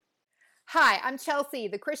Hi, I'm Chelsea,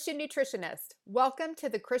 the Christian nutritionist. Welcome to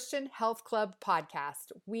the Christian Health Club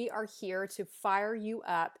podcast. We are here to fire you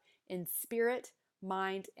up in spirit,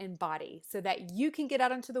 mind, and body so that you can get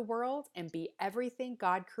out into the world and be everything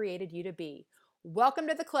God created you to be. Welcome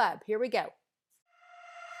to the club. Here we go.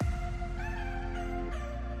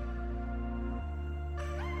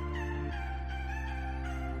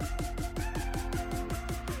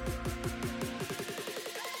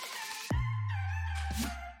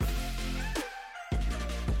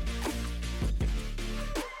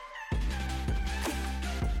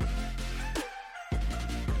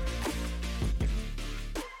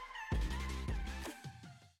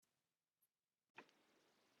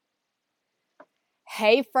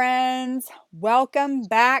 Hey, friends. Welcome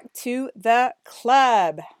back to the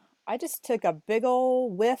club. I just took a big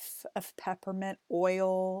old whiff of peppermint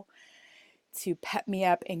oil to pep me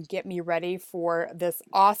up and get me ready for this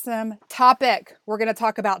awesome topic we're going to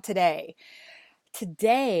talk about today.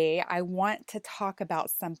 Today, I want to talk about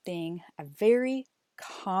something, a very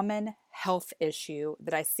common health issue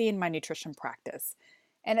that I see in my nutrition practice.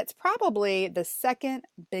 And it's probably the second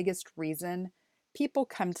biggest reason people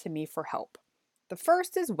come to me for help. The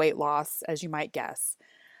first is weight loss, as you might guess,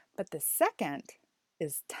 but the second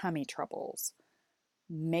is tummy troubles,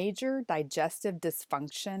 major digestive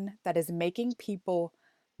dysfunction that is making people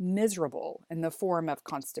miserable in the form of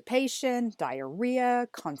constipation, diarrhea,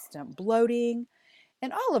 constant bloating,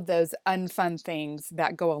 and all of those unfun things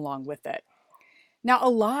that go along with it. Now, a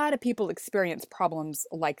lot of people experience problems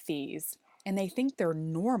like these, and they think they're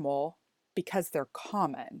normal because they're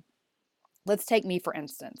common. Let's take me, for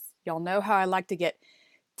instance. Y'all know how I like to get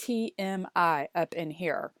TMI up in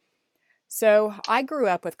here. So I grew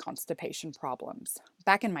up with constipation problems.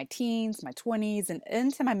 Back in my teens, my 20s, and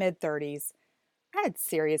into my mid-30s, I had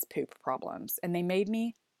serious poop problems, and they made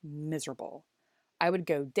me miserable. I would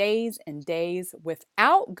go days and days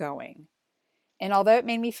without going. And although it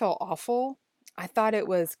made me feel awful, I thought it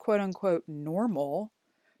was quote unquote normal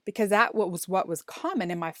because that was what was common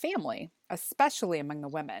in my family, especially among the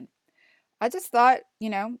women. I just thought,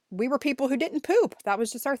 we were people who didn't poop. That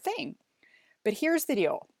was just our thing. But here's the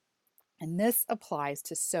deal, and this applies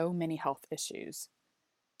to so many health issues.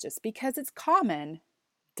 Just because it's common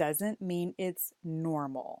doesn't mean it's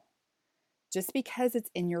normal. Just because it's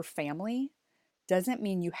in your family doesn't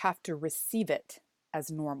mean you have to receive it as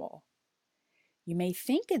normal. You may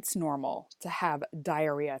think it's normal to have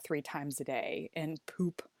diarrhea 3 times a day and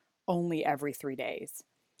poop only every 3 days.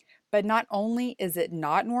 But not only is it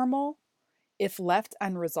not normal, if left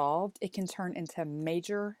unresolved, it can turn into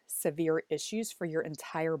major, severe issues for your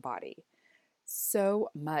entire body. So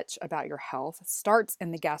much about your health starts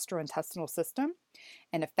in the gastrointestinal system,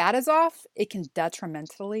 and if that is off, it can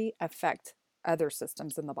detrimentally affect other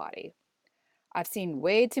systems in the body. I've seen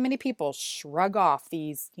way too many people shrug off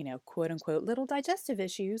these, quote unquote, little digestive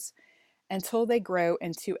issues until they grow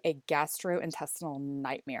into a gastrointestinal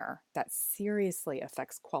nightmare that seriously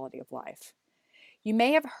affects quality of life. You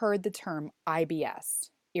may have heard the term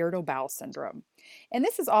IBS, irritable bowel syndrome, and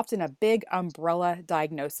this is often a big umbrella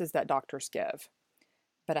diagnosis that doctors give.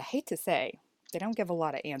 But I hate to say, they don't give a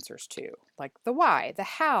lot of answers to, like the why, the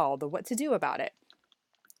how, the what to do about it.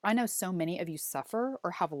 I know so many of you suffer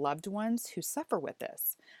or have loved ones who suffer with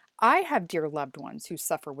this. I have dear loved ones who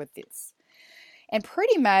suffer with this. And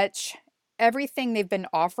pretty much everything they've been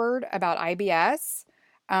offered about IBS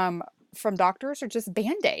from doctors are just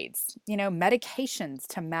Band-Aids, medications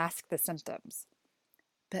to mask the symptoms.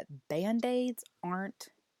 But Band-Aids aren't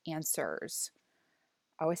answers.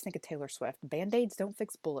 I always think of Taylor Swift. Band-Aids don't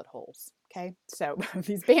fix bullet holes. Okay. So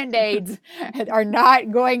these Band-Aids are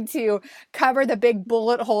not going to cover the big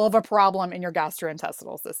bullet hole of a problem in your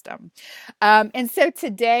gastrointestinal system. And so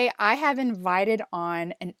today I have invited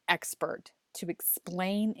on an expert to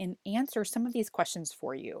explain and answer some of these questions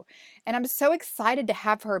for you. And I'm so excited to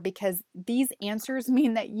have her because these answers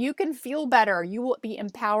mean that you can feel better. You will be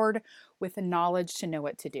empowered with the knowledge to know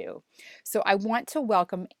what to do. So I want to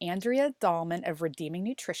welcome Andrea Dahlman of Redeeming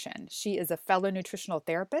Nutrition. She is a fellow nutritional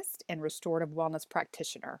therapist and restorative wellness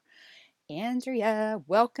practitioner. Andrea,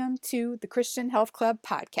 welcome to the Christian Health Club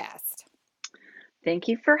podcast. Thank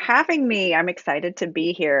you for having me. I'm excited to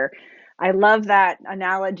be here. I love that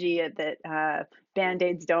analogy that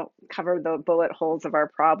Band-Aids don't cover the bullet holes of our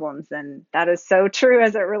problems. And that is so true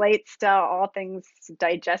as it relates to all things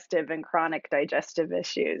digestive and chronic digestive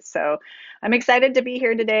issues. So I'm excited to be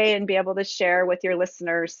here today and be able to share with your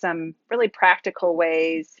listeners some really practical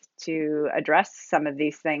ways to address some of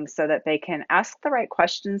these things so that they can ask the right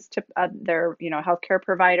questions to their healthcare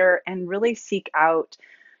provider and really seek out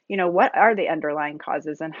what are the underlying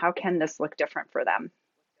causes and how can this look different for them?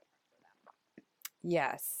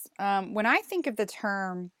 Yes. When I think of the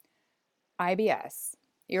term IBS,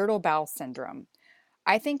 irritable bowel syndrome,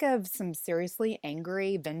 I think of some seriously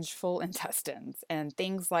angry, vengeful intestines and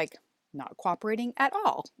things like not cooperating at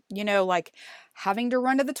all. Like having to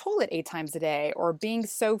run to the toilet 8 times a day or being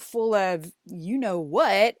so full of you know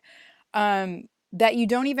what that you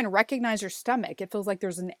don't even recognize your stomach. It feels like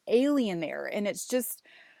there's an alien there. And it's just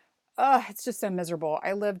so miserable.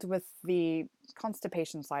 I lived with the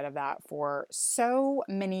constipation side of that for so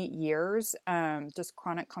many years, just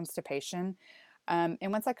chronic constipation. And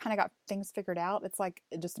once I kind of got things figured out, it's like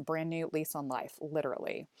just a brand new lease on life,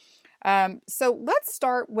 literally. So let's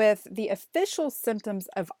start with the official symptoms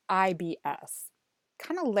of IBS.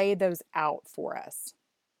 Kind of lay those out for us.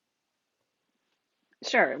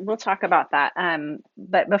 Sure, we'll talk about that.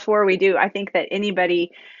 But before we do, I think that anybody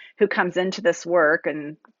who comes into this work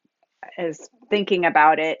and is thinking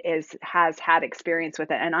about it has had experience with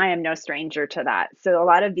it, and I am no stranger to that. So a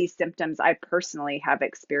lot of these symptoms I personally have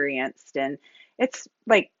experienced, and it's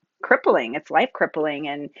like crippling. It's life crippling,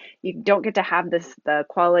 and you don't get to have the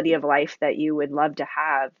quality of life that you would love to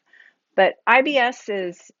have. But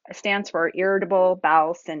IBS stands for irritable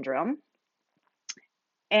bowel syndrome.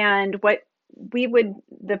 And what we would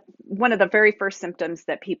the one of the very first symptoms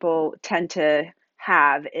that people tend to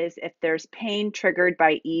have is if there's pain triggered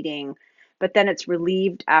by eating, but then it's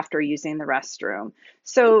relieved after using the restroom.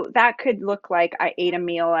 So that could look like I ate a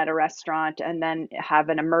meal at a restaurant and then have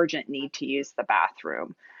an emergent need to use the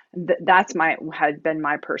bathroom. That's my had been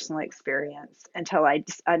my personal experience until I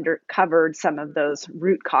just uncovered some of those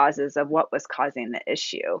root causes of what was causing the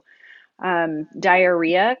issue.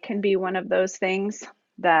 Diarrhea can be one of those things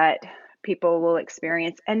that people will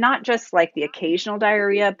experience, and not just like the occasional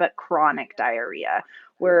diarrhea, but chronic diarrhea,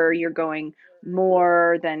 where you're going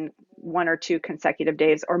more than 1 or 2 consecutive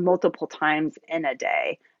days or multiple times in a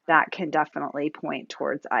day. That can definitely point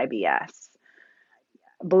towards IBS.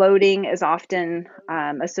 Bloating is often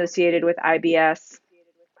associated with IBS.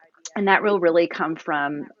 And that will really come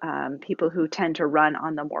from people who tend to run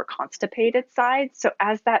on the more constipated side. So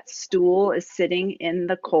as that stool is sitting in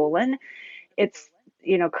the colon, it's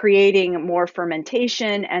creating more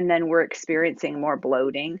fermentation, and then we're experiencing more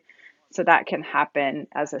bloating. So that can happen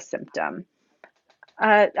as a symptom.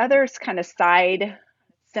 Others kind of side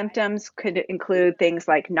symptoms could include things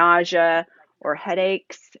like nausea or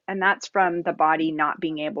headaches, and that's from the body not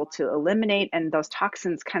being able to eliminate and those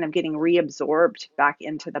toxins kind of getting reabsorbed back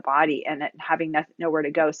into the body and it having nowhere to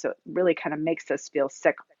go. So it really kind of makes us feel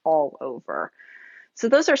sick all over. So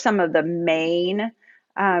those are some of the main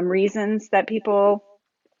reasons that people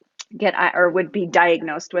get or would be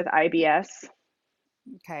diagnosed with IBS.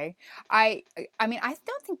 Okay. I I mean, I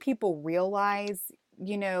don't think people realize,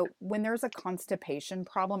 when there's a constipation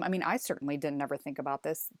problem. I mean, I certainly didn't ever think about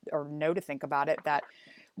this or know to think about it that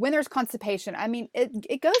when there's constipation, I mean,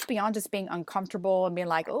 it goes beyond just being uncomfortable and being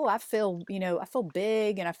like, "Oh, I feel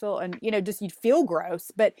big and I feel and just you feel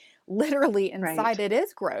gross." But literally Right. inside it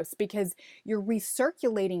is gross because you're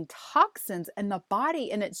recirculating toxins in the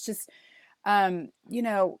body and it's just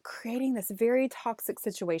creating this very toxic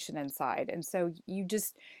situation inside. And so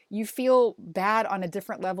you feel bad on a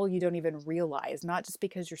different level you don't even realize, not just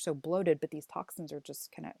because you're so bloated, but these toxins are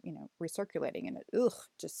just kind of, recirculating and it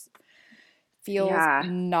just feels Yeah.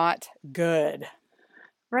 not good.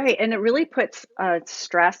 Right. And it really puts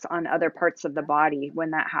stress on other parts of the body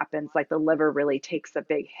when that happens. Like the liver really takes a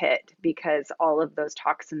big hit because all of those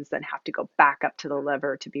toxins then have to go back up to the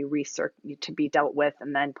liver to be to be dealt with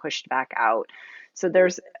and then pushed back out. So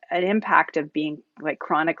there's an impact of being like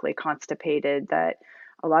chronically constipated that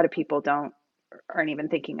a lot of people don't aren't even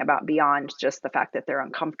thinking about beyond just the fact that they're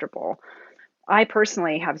uncomfortable. I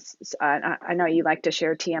personally have, I know you like to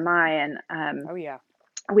share TMI, and Oh yeah.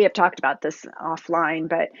 we have talked about this offline,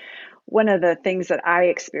 but one of the things that I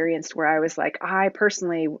experienced where I was like, I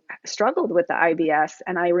personally struggled with the IBS,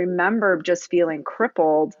 and I remember just feeling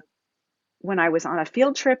crippled when I was on a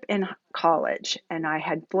field trip in college, and I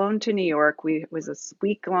had flown to New York. It was a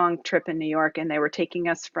week-long trip in New York, and they were taking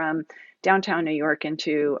us from downtown New York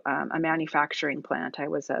into a manufacturing plant. I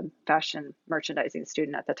was a fashion merchandising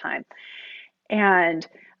student at the time, and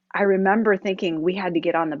I remember thinking we had to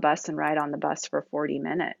get on the bus and ride on the bus for 40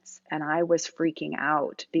 minutes. And I was freaking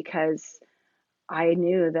out because I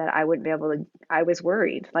knew that I wouldn't be able to, I was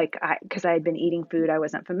worried, because I had been eating food I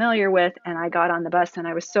wasn't familiar with. And I got on the bus and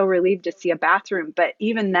I was so relieved to see a bathroom. But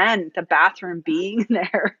even then, the bathroom being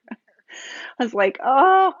there, I was like,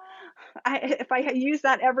 oh, if I use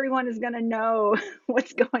that, everyone is going to know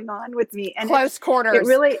what's going on with me. And Close it quarters.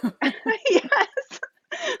 really, yes.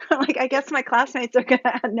 Like, I guess my classmates are going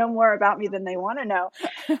to know more about me than they want to know.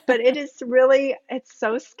 But it is really, it's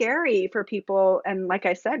so scary for people. And like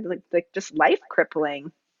I said, like just life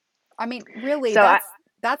crippling. I mean, really, So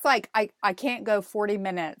that's like I can't go 40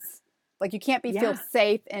 minutes. Like you can't be feel yeah,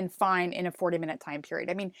 safe and fine in a 40-minute time period.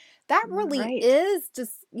 I mean, that really right, is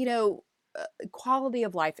just, a quality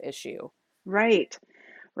of life issue. right.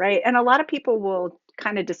 Right. And a lot of people will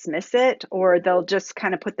kind of dismiss it, or they'll just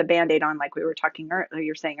kind of put the band-aid on, like we were talking earlier,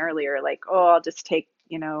 you're saying earlier, like, oh, I'll just take,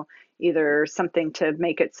 either something to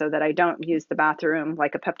make it so that I don't use the bathroom,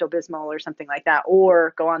 like a Pepto-Bismol or something like that,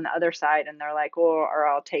 or go on the other side and they're like, oh, or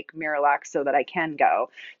I'll take Miralax so that I can go.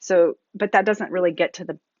 So, but that doesn't really get to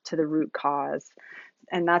the root cause.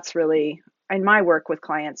 And that's really, in my work with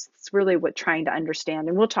clients, it's really what trying to understand.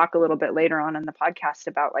 And we'll talk a little bit later on in the podcast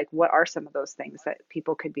about like what are some of those things that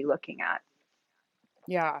people could be looking at.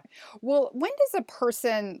 Yeah. Well, when does a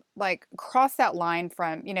person like cross that line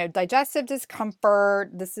from, digestive discomfort,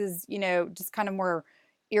 this is, just kind of more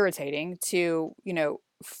irritating to,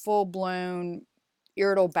 full-blown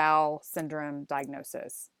irritable bowel syndrome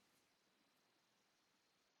diagnosis?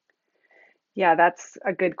 Yeah, that's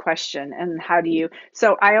a good question. And how do you?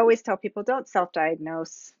 So I always tell people don't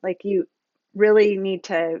self-diagnose. Like you really need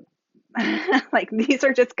to like these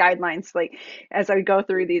are just guidelines. Like as I go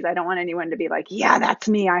through these, I don't want anyone to be like, yeah, that's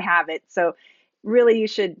me, I have it. So really you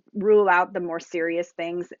should rule out the more serious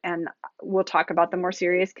things, and we'll talk about the more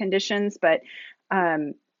serious conditions, but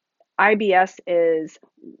um IBS is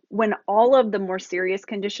when all of the more serious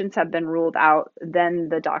conditions have been ruled out, then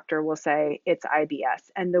the doctor will say it's IBS.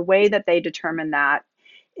 And the way that they determine that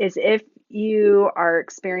is if you are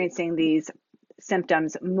experiencing these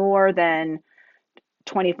symptoms more than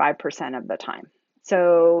 25% of the time.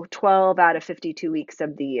 So 12 out of 52 weeks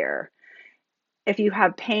of the year. If you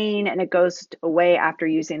have pain and it goes away after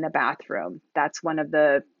using the bathroom, that's one of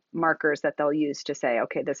the markers that they'll use to say,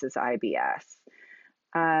 okay, this is IBS.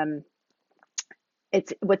 Um,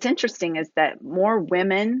 it's what's interesting is that more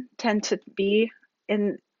women tend to be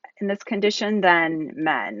in in this condition than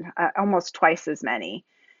men, almost twice as many.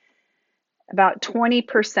 About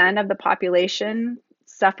 20% of the population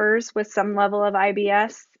suffers with some level of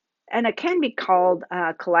IBS, and it can be called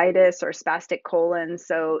colitis or spastic colon.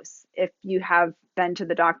 So if you have been to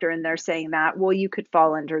the doctor and they're saying that, well, you could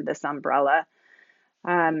fall under this umbrella.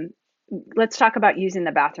 Um, let's talk about using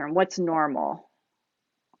the bathroom. What's normal?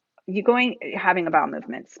 You going having a bowel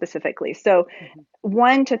movement specifically. So Mhm.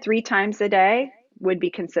 1 to 3 times a day would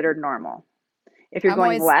be considered normal. If you're I'm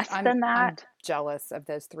going always less I'm than I'm that, jealous of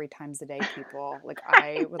those 3 times a day people. Like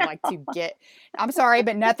I would like to get I'm sorry,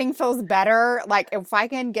 but nothing feels better. Like if I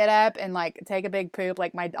can get up and like take a big poop,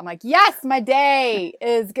 like I'm like, yes, my day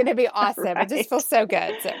is gonna be awesome. It just right, feels so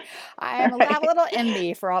good. So have a right, little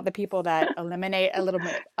envy for all the people that eliminate a little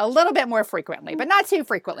bit more frequently, but not too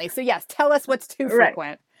frequently. So yes, tell us what's too right,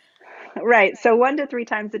 frequent. right. So 1 to 3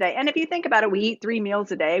 times a day. And if you think about it, we eat 3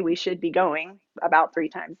 meals a day. We should be going about 3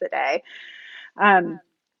 times a day. Um,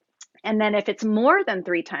 and then if it's more than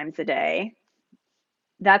 3 times a day,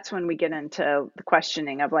 that's when we get into the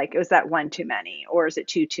questioning of like, is that one too many or is it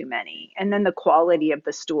too many? And then the quality of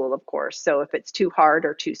the stool, of course. So if it's too hard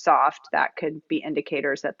or too soft, that could be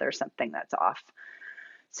indicators that there's something that's off.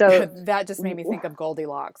 So, That just made me think of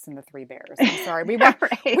Goldilocks and the Three Bears. I'm sorry. We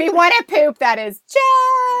right. want a poop that is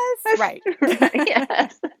just That's right. right.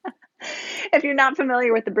 Yes. If you're not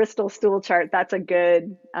familiar with the Bristol stool chart, that's a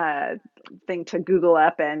good thing to Google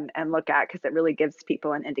up and look at because it really gives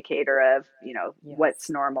people an indicator of, what's Yes.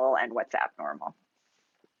 normal and what's abnormal.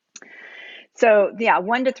 So yeah,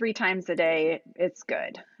 1 to 3 times a day, it's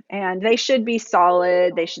good. And they should be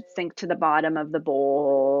solid. They should sink to the bottom of the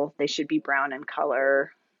bowl. They should be brown in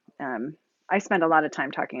color. Um, I spend a lot of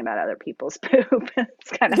time talking about other people's poop.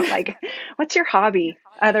 It's kind of like, what's your hobby?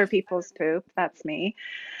 Other people's poop. That's me.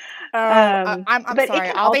 Oh, I'm But it sorry.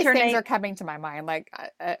 can All these things are alternate. coming to my mind. Like,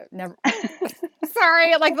 never.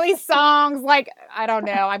 Sorry, like these songs. Like, I don't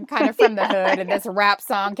know. I'm kind of from the hood, and Yeah, this rap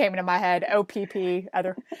song came into my head. OPP,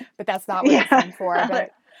 other, but that's not what it yeah. stands for.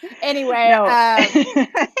 But anyway, No,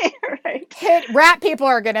 right. rap people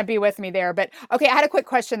are gonna be with me there. But okay, I had a quick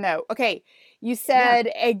question though. Okay, you Yeah.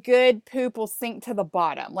 said a good poop will sink to the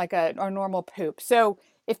bottom, like a normal poop. So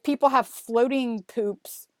if people have floating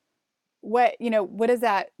poops, what is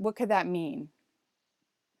that? What could that mean?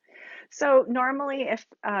 So normally, if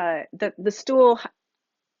the stool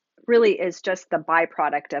really is just the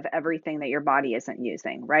byproduct of everything that your body isn't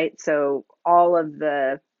using, right? So all of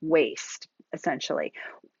the waste, essentially.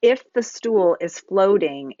 If the stool is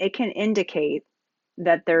floating, it can indicate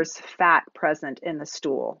that there's fat present in the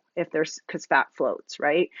stool, if there's, because fat floats,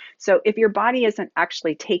 right? So if your body isn't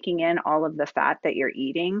actually taking in all of the fat that you're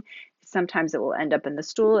eating, sometimes it will end up in the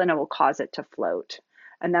stool and it will cause it to float.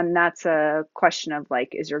 And then that's a question of like,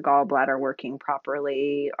 is your gallbladder working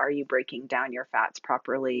properly? Are you breaking down your fats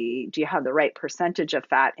properly? Do you have the right percentage of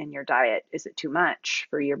fat in your diet? Is it too much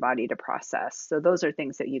for your body to process? So those are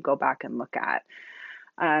things that you go back and look at.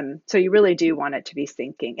 So you really do want it to be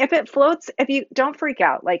sinking. If it floats, if you don't freak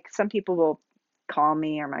out, like some people will call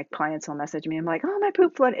me or my clients will message me. I'm like, oh, my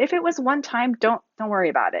poop floated. If it was one time, don't worry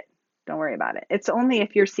about it. Don't worry about it. It's only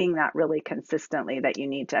if you're seeing that really consistently that you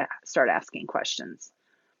need to start asking questions.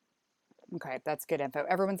 Okay, that's good info.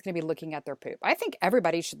 Everyone's going to be looking at their poop. I think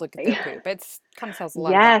everybody should look at their poop. It's kind of tells a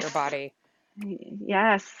lot about your Yes. body.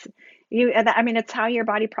 Yes. I mean, it's how your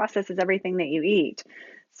body processes everything that you eat.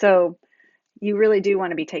 So you really do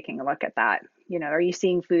want to be taking a look at that. Are you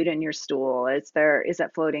seeing food in your stool? Is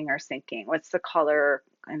it floating or sinking? What's the color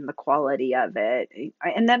and the quality of it?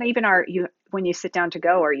 And then even when you sit down to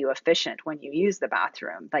go, are you efficient when you use the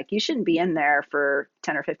bathroom? Like you shouldn't be in there for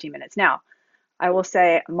 10 or 15 minutes. Now, I will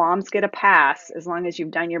say moms get a pass as long as you've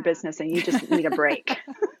done your business and you just need a break,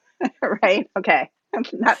 right? Okay.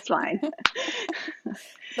 That's fine.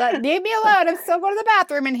 But leave me alone. I'm still going to the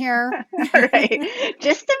bathroom in here. All right.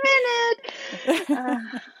 Just a minute. Uh,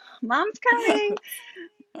 Mom's coming.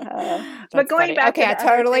 But That's going funny. back Okay, to I the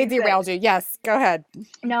other totally things that, derailed you. Yes, go ahead.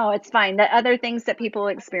 no, it's fine. The other things that people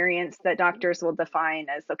experience that doctors will define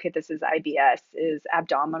as, okay, this is IBS, is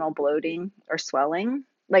abdominal bloating or swelling,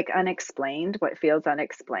 like unexplained, what feels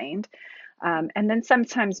unexplained. And then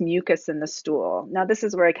sometimes mucus in the stool. Now, this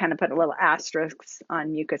is where I kind of put a little asterisk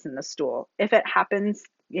on mucus in the stool. If it happens,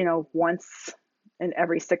 once in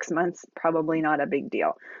every 6 months, probably not a big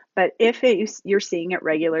deal. But if you're seeing it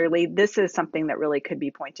regularly, this is something that really could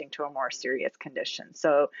be pointing to a more serious condition.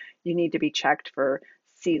 So you need to be checked for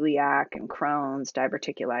celiac and Crohn's,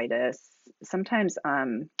 diverticulitis. Sometimes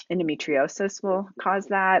endometriosis will cause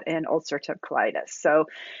that, and ulcerative colitis. So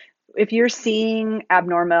if you're seeing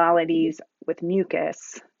abnormalities with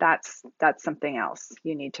mucus, that's something else.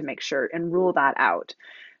 You need to make sure and rule that out.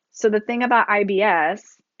 So the thing about IBS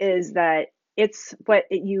is that it's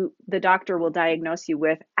the doctor will diagnose you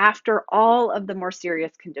with after all of the more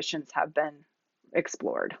serious conditions have been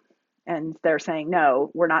explored. And they're saying,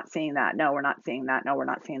 no, we're not seeing that. No, we're not seeing that. No, we're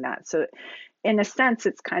not seeing that. So in a sense,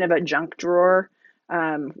 it's kind of a junk drawer.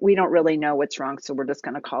 We don't really know what's wrong, so we're just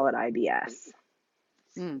going to call it IBS.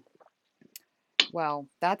 Mm, well,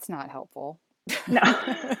 that's not helpful. No.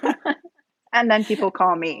 And then people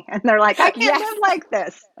call me and they're like, I can't Yes, live like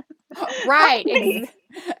this. right. Help me.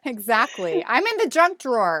 Exactly. I'm in the junk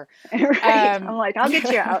drawer. Right. I'm Um, like, I'll get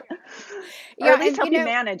you out, or yeah, at least and help you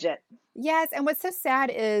manage it. yes, and what's so sad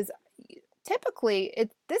is typically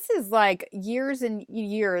this is like years and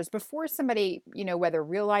years before somebody, whether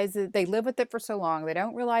realizes they live with it for so long, they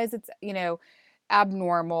don't realize it's,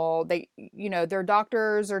 abnormal. Their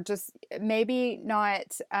doctors are just maybe not,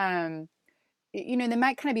 they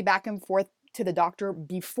might kind of be back and forth to the doctor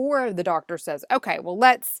before the doctor says, okay, well,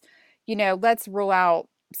 let's rule out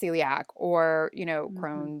celiac or, Mm-hmm.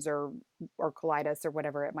 Crohn's or colitis or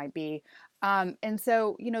whatever it might be. And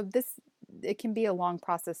so, it can be a long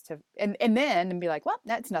process to, and then and be like, well,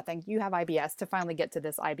 that's nothing. You have IBS to finally get to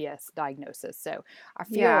this IBS diagnosis. So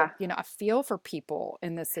Yeah, I feel for people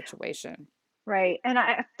in this situation. right. And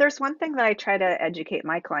there's one thing that I try to educate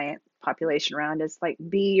my client population around is like,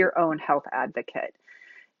 be your own health advocate.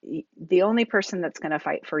 The only person that's going to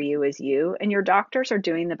fight for you is you, and your doctors are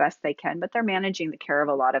doing the best they can, but they're managing the care of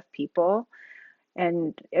a lot of people.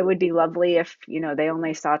 And it would be lovely if, they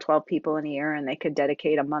only saw 12 people in a year and they could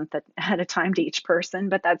dedicate a month at a time to each person,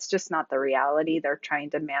 but that's just not the reality. They're trying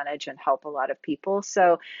to manage and help a lot of people.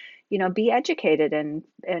 So, be educated and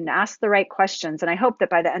ask the right questions. And I hope that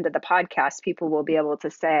by the end of the podcast, people will be able to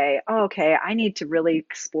say, oh, okay, I need to really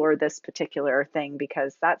explore this particular thing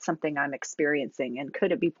because that's something I'm experiencing. And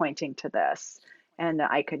could it be pointing to this? And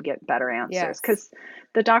I could get better answers. Yes. Because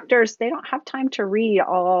the doctors, they don't have time to read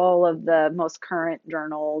all of the most current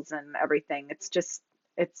journals and everything.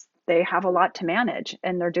 They have a lot to manage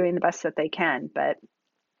and they're doing the best that they can. But,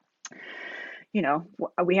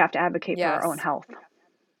 we have to advocate for our own Yes. health.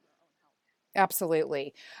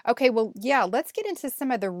 Absolutely. Okay, well, yeah, let's get into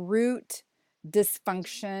some of the root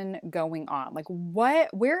dysfunction going on. Like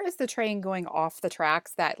where is the train going off the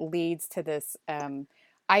tracks that leads to this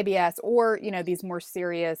IBS or, these more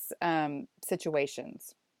serious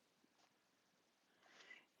situations?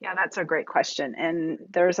 Yeah, that's a great question. And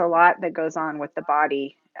there's a lot that goes on with the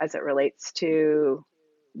body as it relates to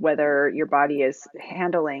whether your body is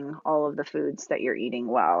handling all of the foods that you're eating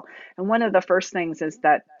well. And one of the first things is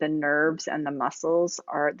that the nerves and the muscles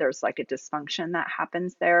there's like a dysfunction that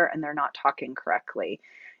happens there and they're not talking correctly.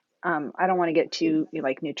 I don't want to get too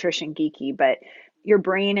like nutrition geeky, but your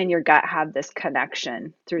brain and your gut have this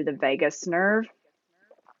connection through the vagus nerve.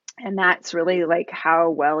 And that's really like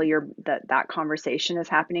how well that conversation is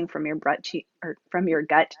happening from your butt to or from your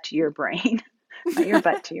gut to your brain. Not your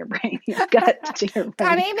butt to your brain, your gut to your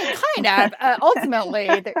I brain. mean, kind of. Ultimately,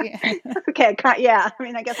 Okay, yeah. I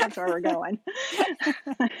mean, I guess that's where we're going.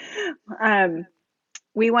 um,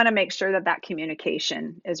 we want to make sure that that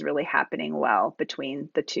communication is really happening well between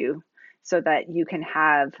the two, so that you can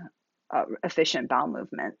have efficient bowel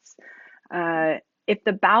movements. Uh, if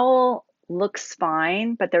the bowel looks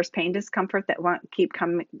fine, but there's pain discomfort that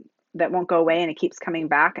won't go away and it keeps coming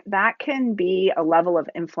back, that can be a level of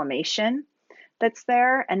inflammation that's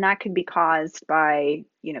there, and that could be caused by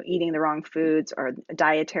eating the wrong foods or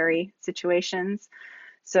dietary situations.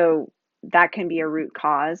 So that can be a root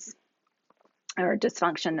cause or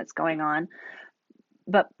dysfunction that's going on.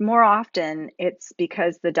 But more often, it's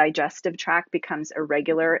because the digestive tract becomes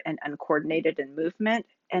irregular and uncoordinated in movement.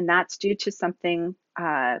 And that's due to something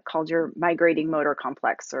called your migrating motor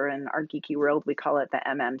complex, or in our geeky world, we call it the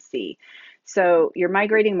MMC. So, your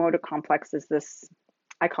migrating motor complex is this,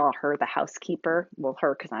 I call her the housekeeper. Well,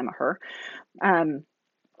 her, because I'm a her. Um,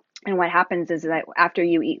 and what happens is that after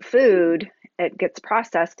you eat food, it gets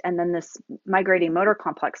processed, and then this migrating motor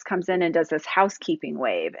complex comes in and does this housekeeping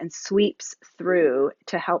wave and sweeps through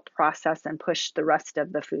to help process and push the rest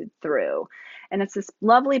of the food through. And it's this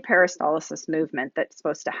lovely peristalsis movement that's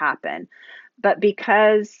supposed to happen. But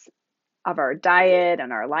because of our diet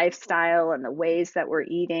and our lifestyle and the ways that we're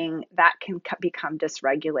eating, that can become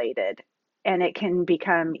dysregulated. And it can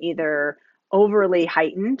become either overly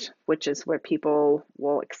heightened, which is what people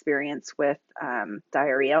will experience with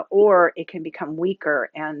diarrhea, or it can become weaker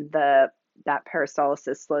and that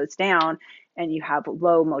peristalsis slows down and you have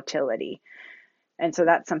low motility. And so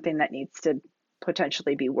that's something that needs to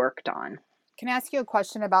potentially be worked on. can I ask you a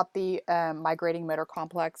question about the migrating motor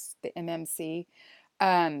complex, the MMC?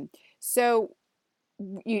 Um, so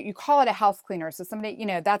you call it a house cleaner. So somebody,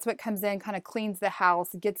 that's what comes in, kind of cleans the house,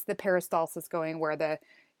 gets the peristalsis going where the,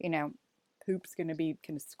 you know, poop's going to be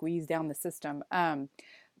kind of squeezed down the system.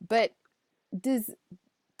 But does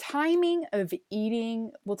timing of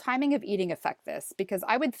eating affect this? Because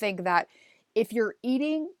I would think that if you're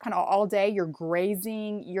eating kind of all day, you're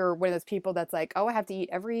grazing, you're one of those people that's like, oh, I have to eat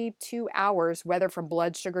every 2 hours, whether from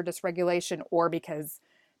blood sugar dysregulation or because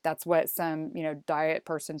that's what some, diet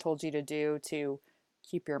person told you to do to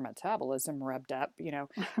keep your metabolism revved up.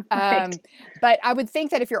 Right. Um, but I would think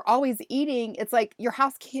that if you're always eating, it's like your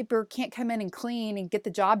housekeeper can't come in and clean and get the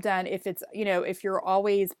job done if you're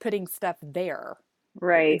always putting stuff there.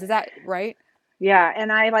 Right. Is that right? Yeah,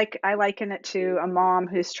 and I liken it to a mom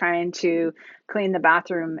who's trying to clean the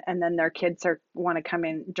bathroom, and then their kids are want to come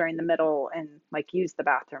in during the middle and like use the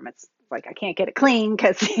bathroom. It's like I can't get it clean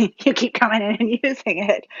because you keep coming in and using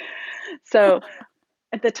it. So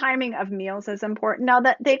the timing of meals is important. Now,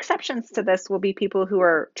 that the exceptions to this will be people who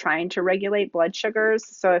are trying to regulate blood sugars.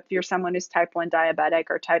 So if you're someone who's type 1 diabetic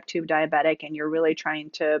or type 2 diabetic and you're really trying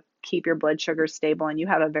to keep your blood sugar stable and you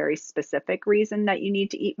have a very specific reason that you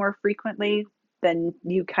need to eat more frequently, then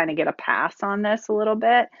you kind of get a pass on this a little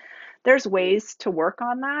bit. There's ways to work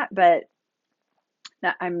on that, but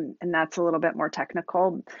and that's a little bit more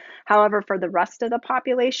technical. However, for the rest of the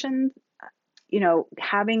population,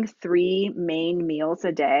 having three main meals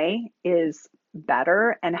a day is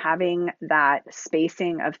better, and having that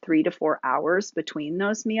spacing of 3 to 4 hours between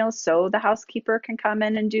those meals so the housekeeper can come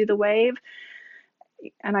in and do the wave.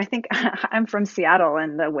 And I think I'm from Seattle,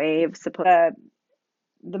 and the wave,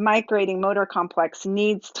 the migrating motor complex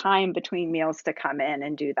needs time between meals to come in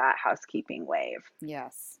and do that housekeeping wave.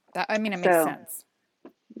 Yes. I mean, it makes So sense.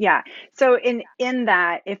 yeah. So in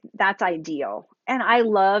that, if that's ideal. And I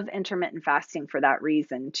love intermittent fasting for that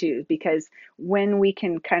reason too, because when we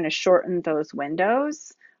can kind of shorten those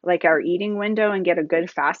windows, like our eating window, and get a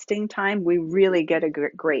good fasting time, we really get a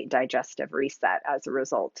great digestive reset as a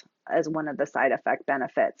result, as one of the side effect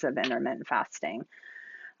benefits of intermittent fasting.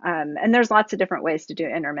 And there's lots of different ways to do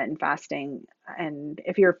intermittent fasting. And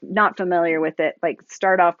if you're not familiar with it, like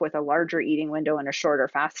start off with a larger eating window and a shorter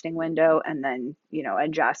fasting window, and then,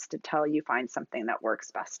 adjust until you find something that works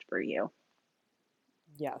best for you.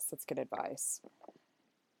 Yes, that's good advice.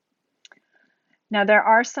 Now, there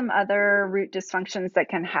are some other root dysfunctions that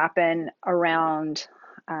can happen around,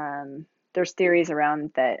 there's theories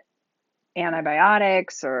around that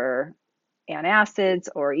antibiotics or antacids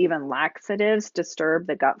or even laxatives disturb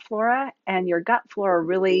the gut flora, and your gut flora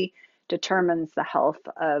really determines the health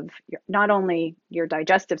of not only your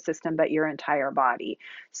digestive system but your entire body.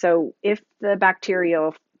 So if the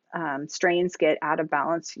bacterial strains get out of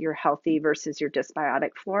balance, your healthy versus your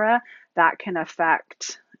dysbiotic flora, that can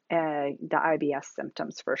affect the IBS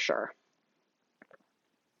symptoms for sure.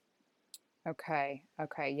 Okay.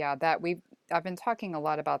 Okay. Yeah, that we've I've been talking a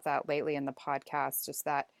lot about that lately in the podcast, just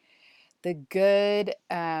that the good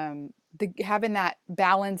the having that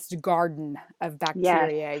balanced garden of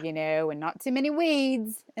Yes, bacteria, and not too many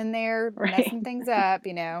weeds in there right. messing things up,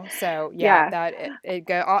 So, yeah, Yeah. that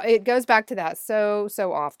it goes back to that so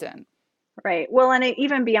often. Right. Well, and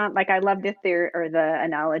even beyond, like I love the theory or the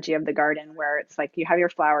analogy of the garden where it's like you have your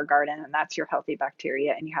flower garden and that's your healthy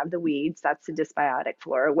bacteria, and you have the weeds, that's the dysbiotic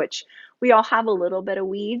flora, which we all have a little bit of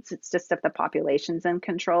weeds. It's just if the population's in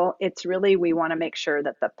control. It's really we want to make sure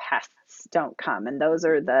that the pests don't come, and those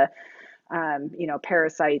are the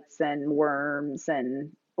parasites and worms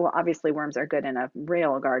and well, obviously worms are good in a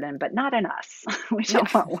real garden, but not in us. We Yeah.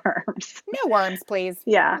 don't want worms. No worms, please.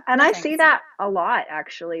 Yeah, No, and no I see thanks. that a lot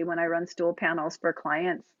actually when I run stool panels for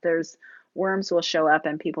clients. There's worms will show up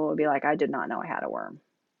and people will be like, I did not know I had a worm.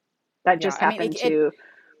 That Yeah, just I mean, happened to,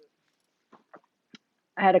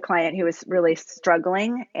 I had a client who was really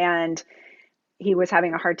struggling and he was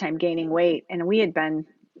having a hard time gaining weight. And we had been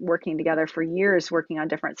working together for years, working on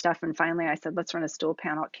different stuff. And finally I said, let's run a stool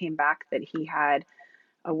panel. It came back that he had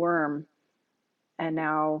a worm. And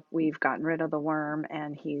now we've gotten rid of the worm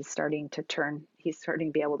and he's starting to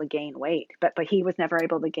be able to gain weight. But he was never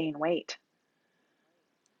able to gain weight.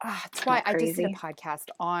 That's Isn't why that I just did a crazy? podcast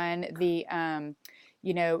on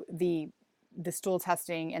you know, the the stool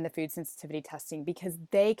testing and the food sensitivity testing because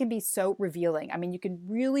they can be so revealing. I mean, you can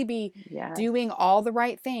really be Yes, doing all the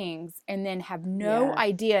right things and then have no yes.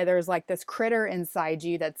 idea there's like this critter inside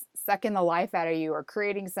you that's sucking the life out of you or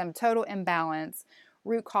creating some total imbalance,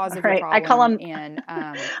 root cause All of your right. problem. And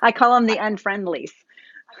I call them I, the unfriendlies.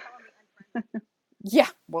 yeah,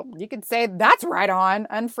 well, you could say that's right on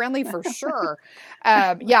unfriendly for sure.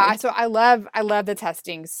 Yeah, Right. so I love the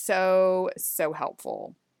testing. So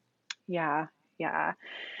helpful. Yeah, yeah.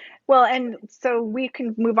 Well, and so we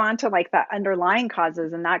can move on to like the underlying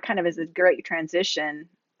causes, and that kind of is a great transition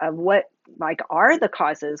of what like are the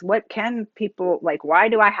causes? What can people like? Why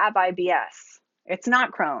do I have IBS? It's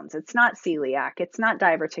not Crohn's, it's not celiac, it's not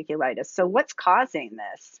diverticulitis. So what's causing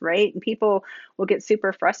this, right? And people will get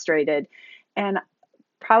super frustrated. And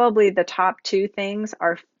probably the top two things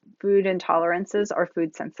are food intolerances or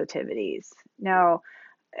food sensitivities. Now,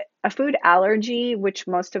 a food allergy, which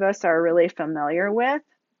most of us are really familiar with,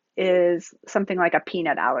 is something like a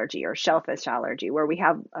peanut allergy or shellfish allergy, where we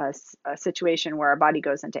have a situation where our body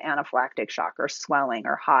goes into anaphylactic shock or swelling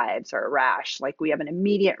or hives or a rash. Like we have an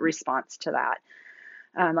immediate response to that.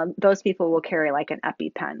 Those people will carry like an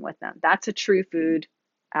EpiPen with them. That's a true food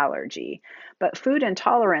allergy. But food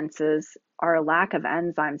intolerances are a lack of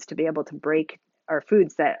enzymes to be able to break our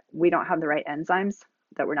foods that we don't have the right enzymes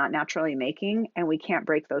that we're not naturally making, and we can't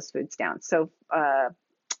break those foods down. So,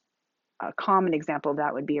 a common example of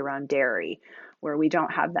that would be around dairy, where we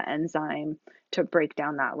don't have the enzyme to break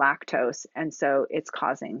down that lactose, and so it's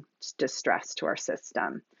causing distress to our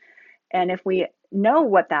system. And if we know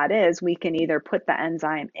what that is, we can either put the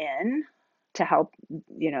enzyme in to help,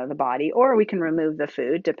 the body, or we can remove the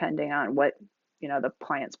food depending on what, the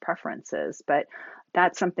client's preference is. But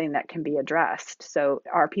that's something that can be addressed. So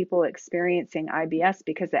are people experiencing IBS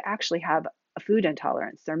because they actually have a food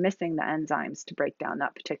intolerance? They're missing the enzymes to break down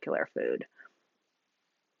that particular food.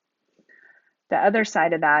 The other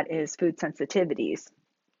side of that is food sensitivities.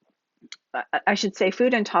 I should say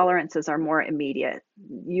food intolerances are more immediate.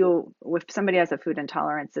 If somebody has a food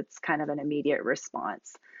intolerance, it's kind of an immediate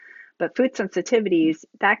response. But food sensitivities,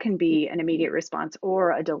 that can be an immediate response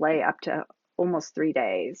or a delay up to almost 3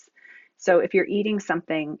 days. So if you're eating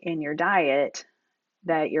something in your diet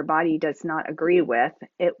that your body does not agree with,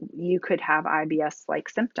 you could have IBS-like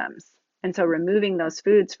symptoms. And so removing those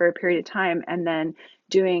foods for a period of time and then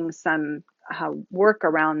doing some work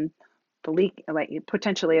around the leak, like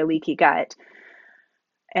potentially a leaky gut,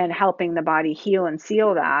 and helping the body heal and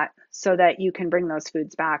seal that so that you can bring those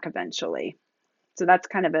foods back eventually. So that's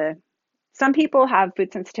kind of some people have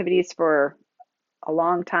food sensitivities for a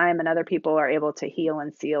long time, and other people are able to heal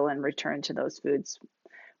and seal and return to those foods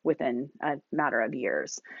within a matter of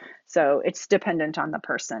years. So it's dependent on the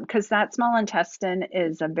person because that small intestine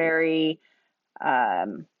is a very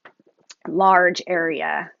um, large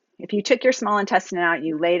area. If you took your small intestine out and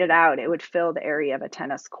you laid it out, it would fill the area of a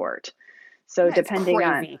tennis court. So That is depending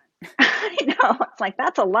on crazy. I know. It's like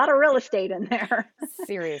that's a lot of real estate in there.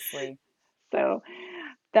 Seriously. So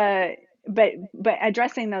the but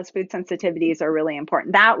addressing those food sensitivities are really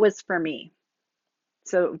important. That was for me.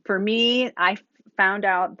 So for me, I found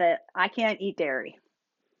out that I can't eat dairy.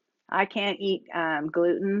 I can't eat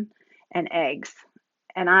gluten and eggs.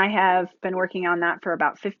 And I have been working on that for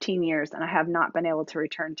about 15 years, and I have not been able to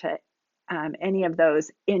return to any of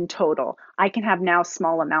those in total. I can have now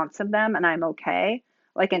small amounts of them, and I'm okay.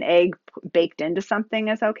 Like an egg baked into something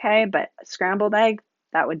is okay, but scrambled egg,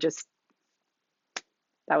 that would just,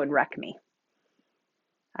 that would wreck me.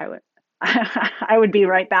 I would. I would be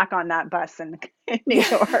right back on that bus in New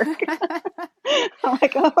York. I'm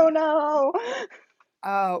like, oh no.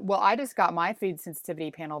 Oh, well, I just got my food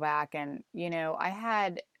sensitivity panel back, and I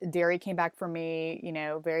had dairy came back for me,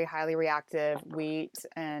 very highly reactive, wheat,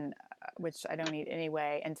 and which I don't eat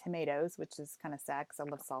anyway, and tomatoes, which is kind of sad because I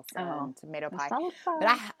love salsa Oh, and tomato the pie. But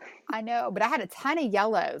salsa. I know, but I had a ton of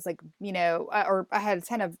yellows, like, or I had a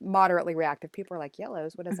ton of moderately reactive. People are like,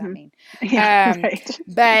 yellows, what does that Hmm. mean? Yeah, Um, right.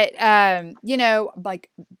 but like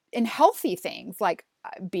in healthy things like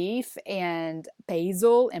beef and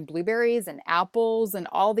basil and blueberries and apples and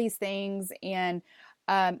all these things. And,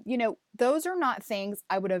 those are not things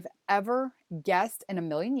I would have ever guessed in a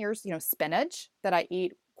million years. Spinach that I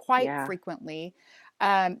eat quite Yeah, frequently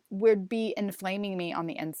would be inflaming me on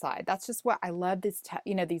the inside. That's just what I love.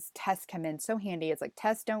 These tests come in so handy. It's like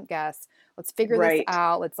test, don't guess. Let's figure this right,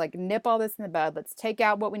 out. Let's like nip all this in the bud. Let's take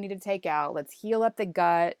out what we need to take out. Let's heal up the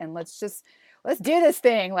gut and let's do this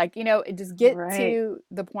thing. Like, just get right. to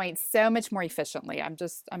the point so much more efficiently. I'm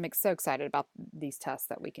so excited about these tests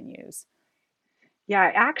that we can use. Yeah,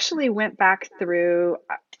 I actually went back through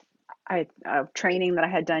a training that I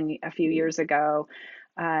had done a few years ago.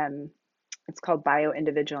 Um, it's called Bio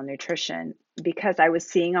Individual Nutrition because I was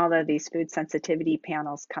seeing all of these food sensitivity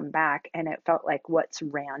panels come back, and it felt like what's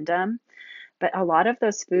random. But a lot of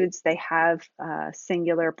those foods, they have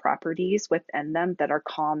singular properties within them that are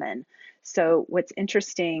common. So what's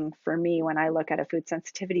interesting for me when I look at a food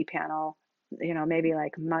sensitivity panel, maybe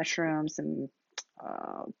like mushrooms and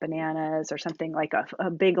bananas or something like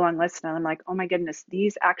a big long list, and I'm like, oh my goodness,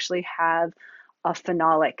 these actually have a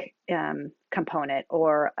phenolic component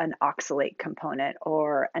or an oxalate component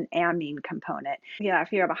or an amine component. Yeah,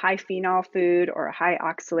 if you have a high phenol food or a high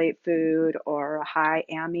oxalate food or a high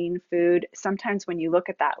amine food, sometimes when you look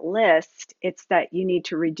at that list, it's that you need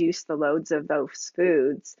to reduce the loads of those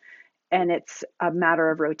foods. And it's a matter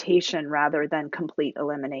of rotation rather than complete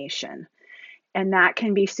elimination. And that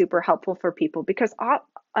can be super helpful for people because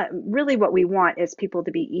really what we want is people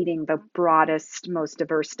to be eating the broadest, most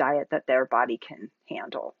diverse diet that their body can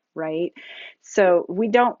handle, right? So we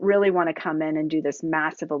don't really want to come in and do this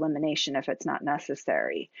massive elimination if it's not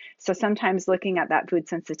necessary. So sometimes looking at that food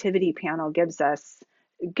sensitivity panel gives us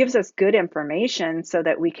good information so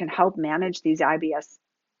that we can help manage these IBS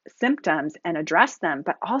symptoms and address them,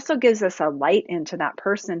 but also gives us a light into that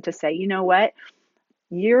person to say, you know what,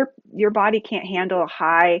 your body can't handle a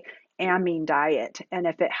high amine diet, and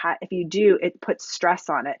if you do, it puts stress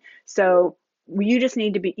on it. So you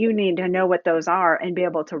need to know what those are and be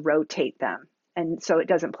able to rotate them, and so it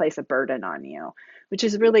doesn't place a burden on you, which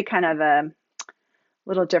is really kind of a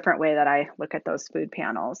little different way that I look at those food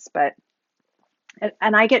panels. But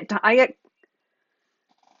and I get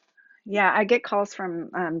yeah, I get calls from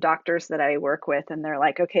doctors that I work with, and they're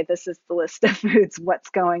like, okay, this is the list of foods. What's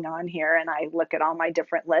going on here? And I look at all my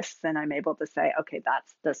different lists, and I'm able to say, okay,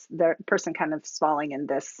 that's this, the person kind of falling in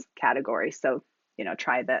this category. So,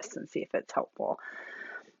 try this and see if it's helpful.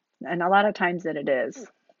 And a lot of times it is.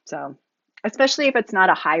 So, especially if it's not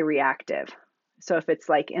a high reactive. So, if it's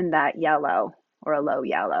like in that yellow or a low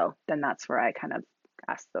yellow, then that's where I kind of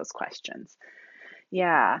ask those questions.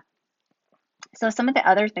 Yeah. So some of the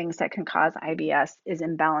other things that can cause IBS is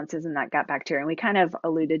imbalances in that gut bacteria, and we kind of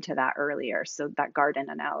alluded to that earlier. So that garden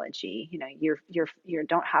analogy, you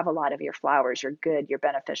don't have a lot of your flowers, your good, your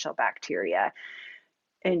beneficial bacteria,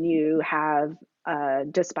 and you have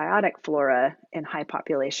dysbiotic flora in high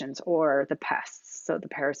populations, or the pests, so the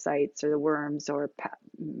parasites or the worms, or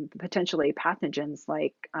potentially pathogens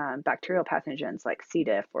like bacterial pathogens like C.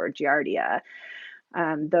 diff or Giardia.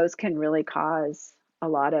 Those can really cause a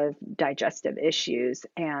lot of digestive issues,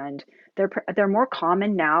 and they're more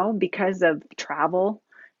common now because of travel.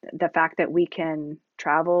 The fact that we can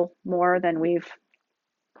travel more than we've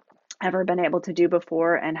ever been able to do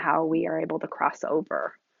before, and how we are able to cross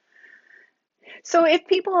over. So if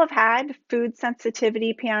people have had food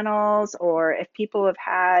sensitivity panels, or if people have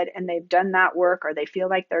had and they've done that work, or they feel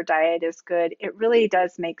like their diet is good, it really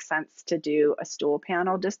does make sense to do a stool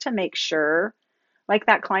panel just to make sure. like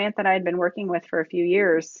that client that I had been working with for a few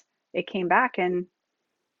years, it came back and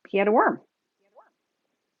he had a worm.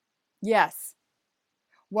 Yes.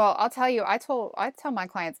 Well, I'll tell you, I tell my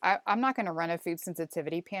clients I'm not going to run a food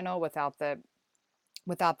sensitivity panel without the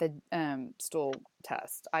stool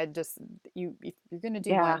test. I just if you're going to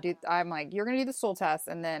do one, Yeah, do I'm like you're going to do the stool test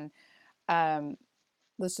and then um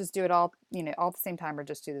let's just do it all, all at the same time or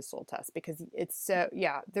just do the stool test because it's so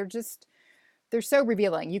yeah, they're so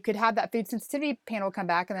revealing. You could have that food sensitivity panel come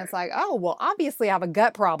back and it's like, oh, well, obviously I have a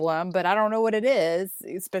gut problem, but I don't know what it is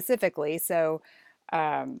specifically. So,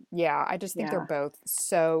 yeah, I just think they're yeah, both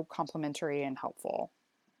so complementary and helpful.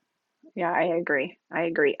 yeah, I agree. I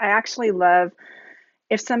agree. I actually love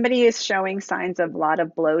if somebody is showing signs of a lot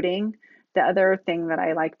of bloating, the other thing that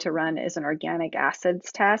I like to run is an organic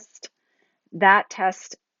acids test. That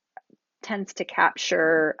test tends to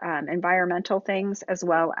capture environmental things as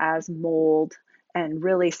well as mold and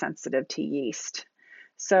really sensitive to yeast.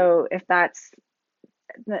 So if that's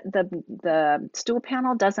the stool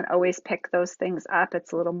panel doesn't always pick those things up.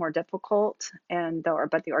 It's a little more difficult, and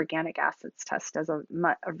but the organic acids test does a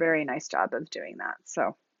very nice job of doing that.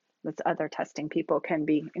 So that's other testing people can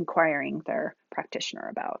be inquiring their practitioner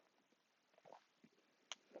about.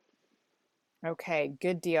 Okay,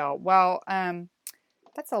 good deal. Well,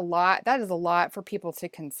 that's a lot. That is a lot for people to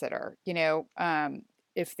consider,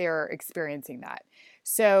 if they're experiencing that.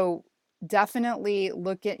 So definitely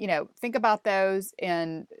look at, think about those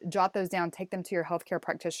and jot those down, take them to your healthcare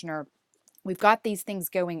practitioner. We've got these things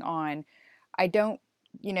going on. I don't,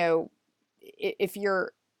 you know, if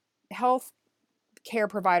your health care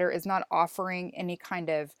provider is not offering any kind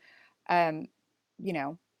of, um, you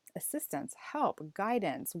know, assistance, help,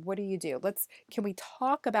 guidance, what do you do? Can we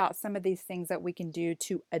talk about some of these things that we can do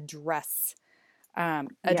to address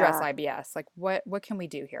Yeah, IBS? Like what can we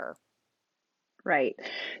do here? right.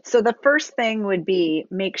 So the first thing would be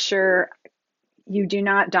make sure you do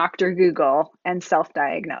not Dr. Google and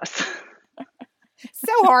self-diagnose.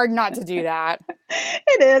 So hard not to do that.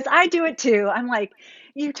 It is. I do it too. I'm like,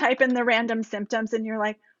 you type in the random symptoms and you're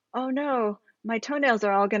like, oh no, my toenails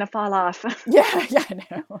are all going to fall off Yeah, yeah,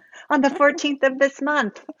 I on the 14th of this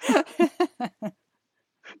month know.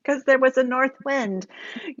 because there was a north wind.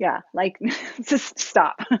 Yeah, like just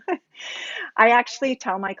stop. I actually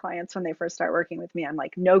tell my clients when they first start working with me, I'm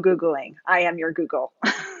like, no Googling. I am your Google.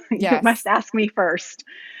 You must Yes. ask me first.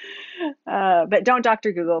 But don't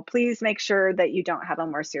Dr. Google. Please make sure that you don't have a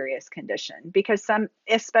more serious condition because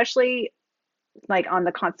especially like on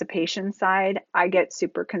the constipation side, I get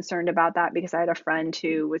super concerned about that because I had a friend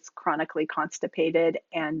who was chronically constipated,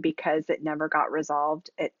 and because it never got resolved,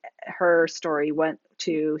 her story went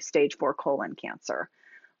to stage 4 colon cancer.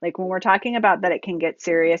 Like when we're talking about that, it can get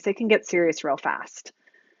serious real fast.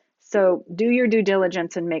 So do your due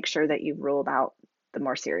diligence and make sure that you've ruled out the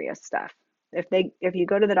more serious stuff. If you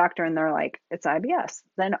go to the doctor and they're like it's IBS,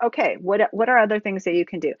 then okay, what are other things that you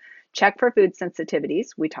can do? Check for food sensitivities.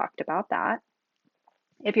 We talked about that.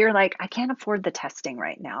 If you're like, I can't afford the testing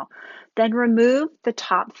right now, then remove the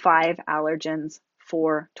top 5 allergens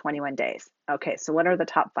for 21 days. Okay, so what are the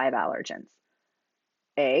top 5 allergens?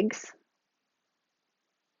 Eggs,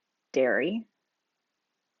 dairy,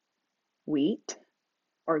 wheat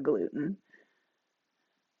or gluten,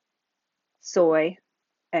 soy,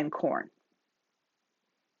 and corn.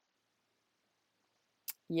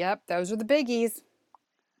 Yep, those are the biggies.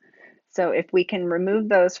 So if we can remove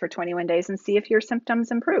those for 21 days and see if your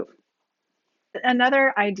symptoms improve.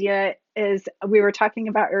 Another idea is we were talking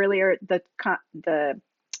about earlier the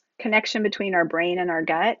connection between our brain and our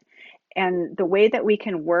gut. And the way that we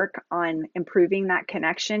can work on improving that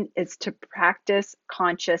connection is to practice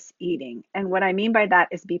conscious eating. And what I mean by that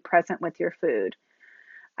is be present with your food.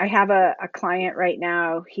 I have a client right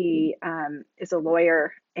now. He is a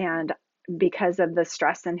lawyer, and because of the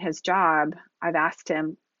stress in his job, I've asked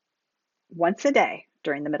him once a day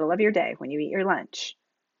during the middle of your day when you eat your lunch,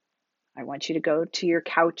 I want you to go to your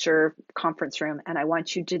couch or conference room and I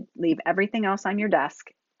want you to leave everything else on your desk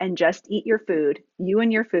and just eat your food, you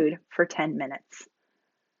and your food, for 10 minutes.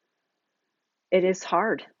 It is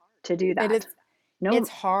hard to do It is that. it's No,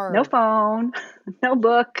 no hard. phone, no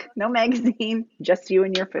book, no magazine, just you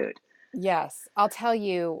and your food. Yes, I'll tell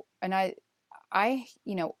you, and I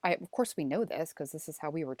of course we know this because this is how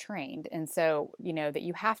we were trained, and so that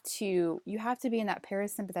you have to be in that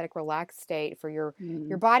parasympathetic relaxed state for your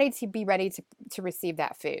Mm, body to be ready to receive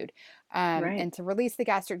that food, right, and to release the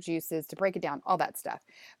gastric juices, to break it down, all that stuff.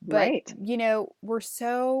 But right. we're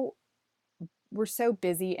so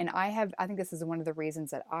busy, and I think this is one of the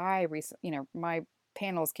reasons that I recently, my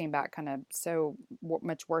panels came back kind of so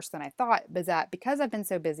much worse than I thought, is that because I've been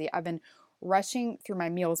so busy, I've been rushing through my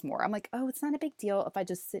meals more. I'm like, oh, it's not a big deal if I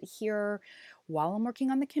just sit here while I'm working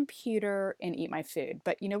on the computer and eat my food.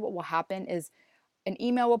 But you know what will happen is an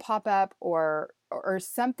email will pop up, or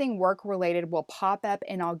something work related will pop up,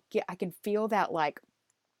 and I can feel that like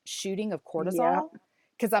shooting of Yep. cortisol,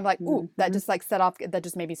 because I'm like, ooh, that Hmm. just like set off, that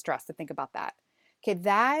just made me stressed to think about that. Okay,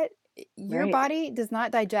 that your Right. body does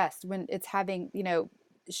not digest when it's having,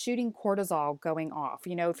 shooting cortisol going off.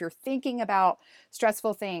 If you're thinking about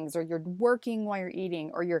stressful things, or you're working while you're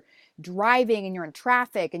eating, or you're driving and you're in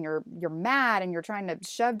traffic and you're mad and you're trying to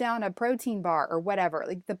shove down a protein bar or whatever,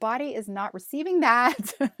 like the body is not receiving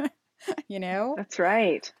that, you know? That's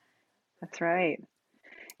right. That's right.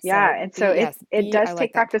 Yeah, So and so be, it yes, it be, does I like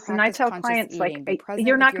take that. practice, and I Practice tell conscious clients like eating. Be present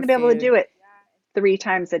you're with not your going to be able to food. do it 3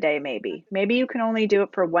 times a day, maybe. Maybe you can only do it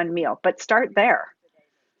for one meal, but start there.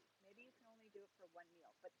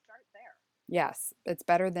 Yes, it's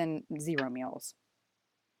better than zero meals.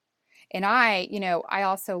 And I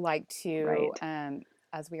also like to, Right.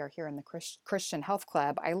 as we are here in the Christian Health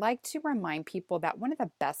Club, I like to remind people that one of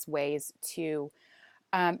the best ways to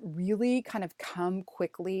really kind of come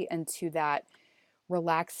quickly into that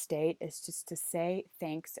relaxed state is just to say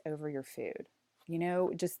thanks over your food.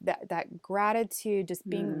 Just that gratitude, just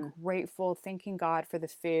being Mm. grateful, thanking God for the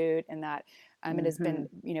food, and that it has been,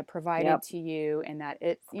 Mhm. provided Yep. to you, and that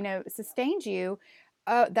it, sustained you.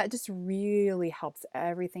 That just really helps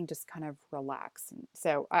everything just kind of relax. And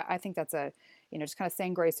so I think that's just kind of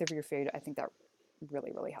saying grace over your food. I think that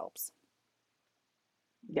really, really helps.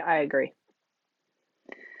 Yeah, I agree.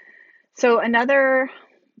 So another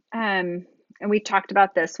and we talked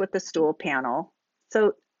about this with the stool panel.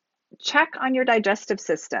 So check on your digestive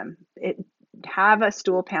system. Have a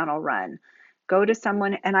stool panel run. Go to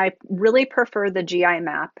someone, and I really prefer the GI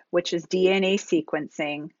map, which is DNA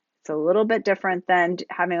sequencing. It's a little bit different than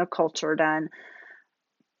having a culture done.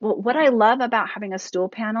 Well, what I love about having a stool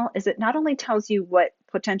panel is it not only tells you what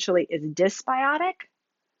potentially is dysbiotic,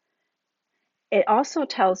 it also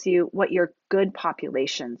tells you what your good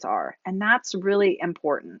populations are. And that's really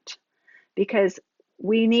important because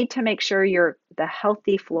we need to make sure the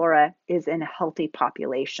healthy flora is in healthy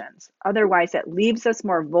populations. Otherwise, it leaves us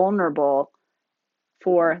more vulnerable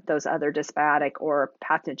for those other dysbiotic or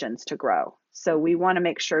pathogens to grow. So we want to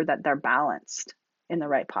make sure that they're balanced in the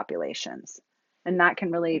right populations. And that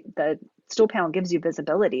can really, the stool panel gives you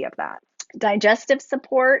visibility of that. Digestive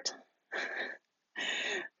support,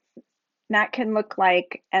 that can look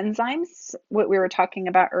like enzymes, what we were talking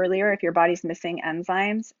about earlier, if your body's missing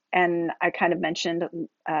enzymes. And I kind of mentioned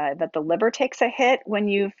that the liver takes a hit when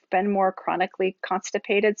you've been more chronically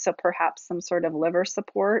constipated, so perhaps some sort of liver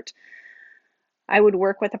support. I would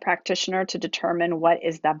work with a practitioner to determine what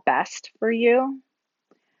is the best for you.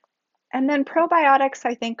 And then probiotics,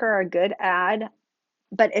 I think, are a good add.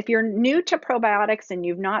 But if you're new to probiotics and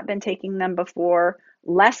you've not been taking them before,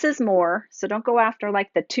 less is more. So don't go after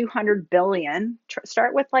like the 200 billion.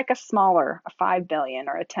 Start with like a smaller, a 5 billion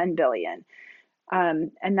or a 10 billion.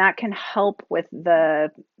 And that can help with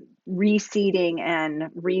the reseeding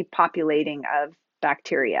and repopulating of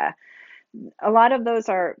bacteria. A lot of those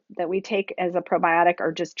are that we take as a probiotic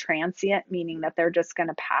are just transient, meaning that they're just going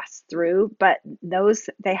to pass through. But those,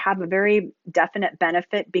 they have a very definite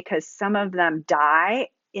benefit because some of them die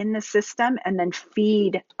in the system and then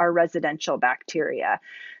feed our residential bacteria.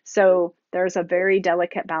 So there's a very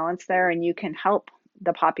delicate balance there, and you can help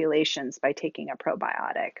the populations by taking a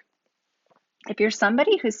probiotic. If you're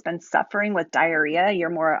somebody who's been suffering with diarrhea, you're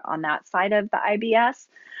more on that side of the IBS,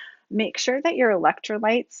 make sure that your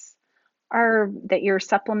electrolytes are that you're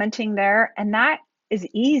supplementing there. And that is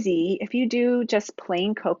easy. If you do just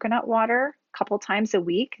plain coconut water a couple times a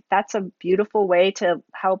week, that's a beautiful way to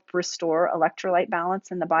help restore electrolyte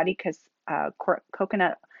balance in the body because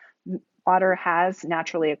coconut water has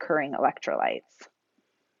naturally occurring electrolytes.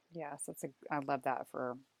 Yes, I love that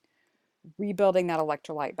for rebuilding that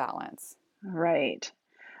electrolyte balance. Right.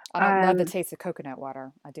 I don't love the Um, taste of coconut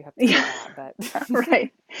water. I do have to say yeah, that, but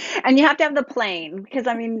right. And you have to have the plain because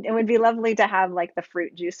I mean, it would be lovely to have like the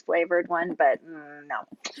fruit juice flavored one, but no.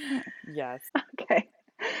 yes. Okay.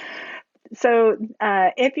 So,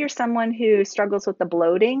 if you're someone who struggles with the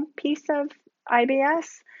bloating piece of IBS,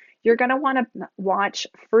 you're going to want to watch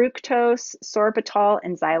fructose, sorbitol,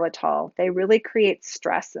 and xylitol. They really create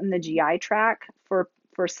stress in the GI tract for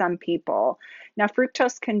some people. Now,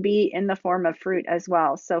 fructose can be in the form of fruit as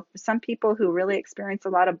well. So, for some people who really experience a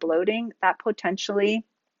lot of bloating, that potentially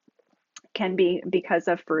can be because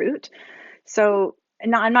of fruit. So,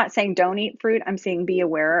 no, I'm not saying don't eat fruit. I'm saying be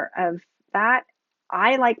aware of that.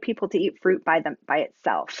 I like people to eat fruit by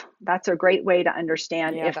itself. That's a great way to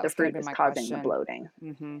understand Yeah, if that the was going to fruit be is my causing the question. bloating.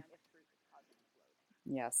 Hmm.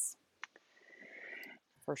 Yes,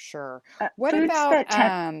 for sure. Uh, What foods about, that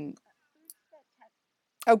tend,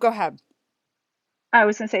 oh, go ahead. I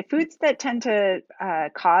was going to say, foods that tend to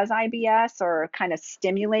cause IBS or kind of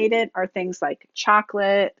stimulate it are things like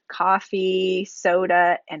chocolate, coffee,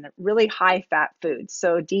 soda, and really high fat foods.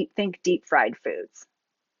 So think deep fried foods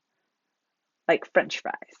like French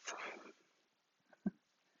fries.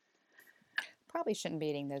 Probably shouldn't be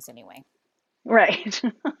eating those anyway. Right.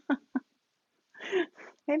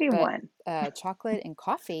 Maybe But one. chocolate and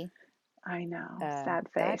coffee, I know. Sad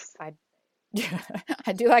that face. I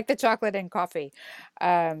I do like the chocolate and coffee.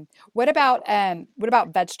 What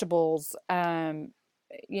about vegetables?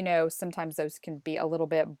 Sometimes those can be a little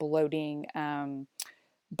bit bloating,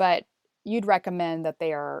 but you'd recommend that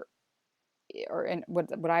they are, or and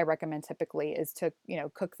what I recommend typically is to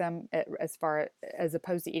cook them as far as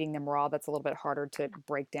opposed to eating them raw. That's a little bit harder to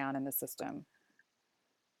break down in the system.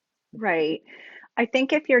 Right. I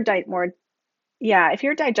think if you're more, yeah, if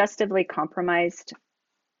you're digestively compromised,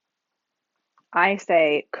 I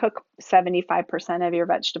say cook 75% of your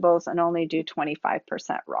vegetables and only do 25%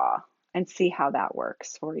 raw and see how that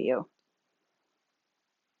works for you.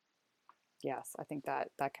 Yes, I think that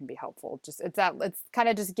that can be helpful. It's kind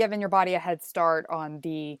of just giving your body a head start on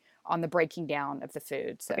the breaking down of the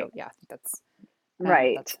food. So Right. yeah, I think that's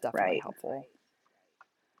Right. definitely Right. helpful.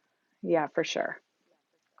 Yeah, for sure.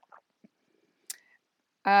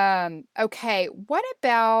 Okay, what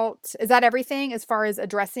about, is that everything as far as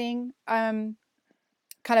addressing kind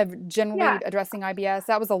of generally Yeah, addressing IBS?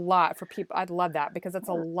 That was a lot for people. I'd love that because it's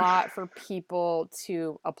a lot for people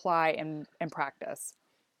to apply and practice.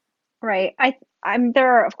 right. I'm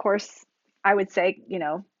there, of course, I would say,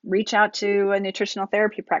 reach out to a nutritional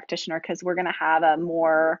therapy practitioner because we're going to have a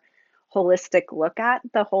more holistic look at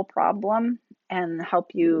the whole problem and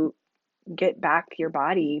help you get back your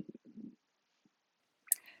body.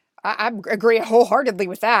 I agree wholeheartedly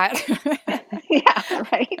with that. Yeah,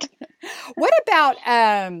 right. What about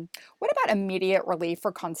immediate relief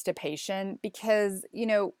for constipation? Because,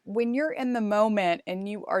 when you're in the moment and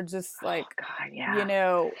you are just Oh like, God,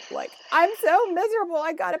 yeah. like I'm so miserable,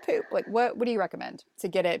 I gotta poop. Like what do you recommend to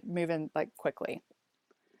get it moving like quickly?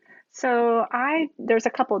 So there's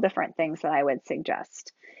a couple different things that I would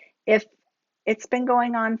suggest. If it's been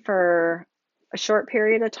going on for a short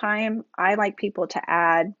period of time, I like people to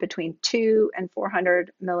add between 2 and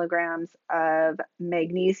 400 milligrams of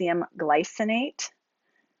magnesium glycinate,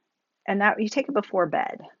 and that you take it before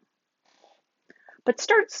bed. But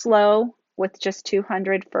start slow with just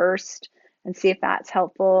 200 first and see if that's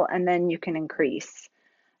helpful, and then you can increase.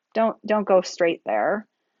 Don't go straight there.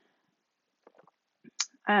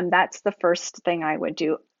 That's the first thing I would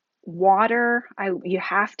do. Water, you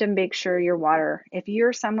have to make sure your water. If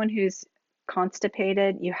you're someone who's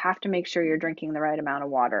constipated, you have to make sure you're drinking the right amount of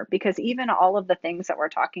water because even all of the things that we're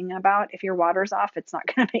talking about, if your water's off, it's not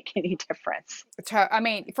going to make any difference. I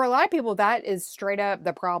mean, for a lot of people, that is straight up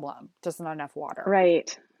the problem, just not enough water,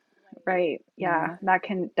 Right, right. you Yeah, know? that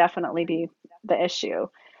can definitely be the issue.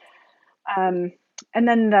 Um, and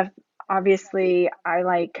then obviously I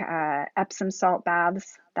like Epsom salt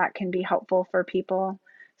baths. That can be helpful for people.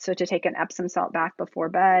 So to take an Epsom salt bath before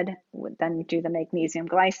bed, then do the magnesium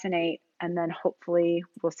glycinate, and then hopefully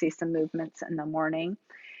we'll see some movements in the morning.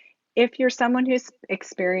 If you're someone who's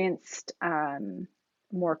experienced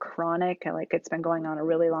more chronic, like it's been going on a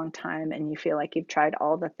really long time, and you feel like you've tried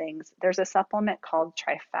all the things, there's a supplement called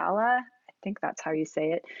Triphala. I think that's how you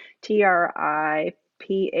say it. Triphala,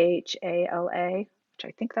 which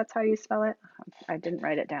I think that's how you spell it. I didn't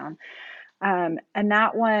write it down. And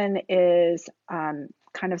that one is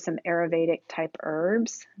kind of some Ayurvedic type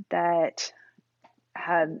herbs that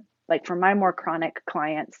have, like for my more chronic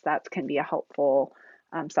clients, that can be a helpful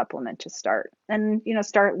supplement to start. And,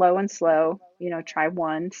 start low and slow, try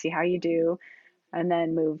one, see how you do, and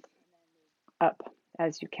then move up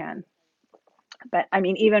as you can. But I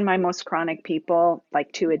mean, even my most chronic people,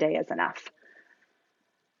 like two a day is enough.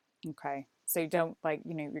 Okay. So you don't like,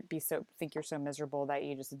 think you're so miserable that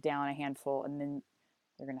you just down a handful and then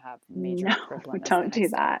you're going to have No, major crippleness the don't do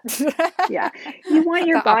next day. that. Yeah. You want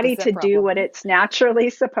your The body opposite to do problem. what it's naturally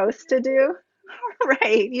supposed to do.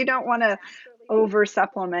 Right. You don't want to over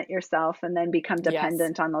supplement yourself and then become Yes.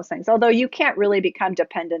 dependent on those things. Although you can't really become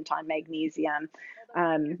dependent on magnesium.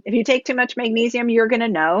 If you take too much magnesium, you're going to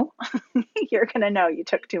know. You're going to know you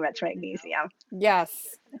took too much magnesium. Yes.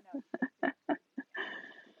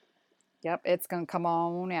 Yep. It's going to come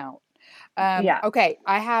on out. Yeah. Okay.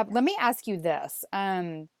 Let me ask you this.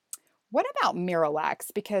 What about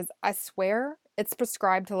Miralax? Because I swear it's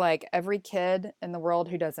prescribed to like every kid in the world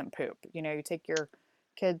who doesn't poop. You take your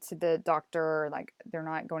kid to the doctor, like they're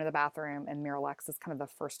not going to the bathroom, and Miralax is kind of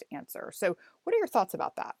the first answer. So, what are your thoughts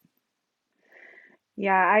about that?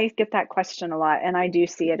 Yeah, I get that question a lot, and I do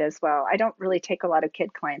see it as well. I don't really take a lot of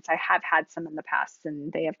kid clients. I have had some in the past,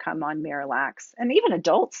 and they have come on Miralax, and even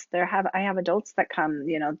adults. I have adults that come,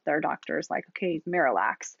 their doctor's like, okay,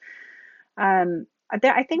 Miralax.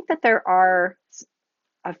 I think that there are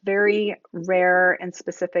a very rare and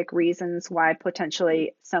specific reasons why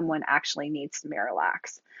potentially someone actually needs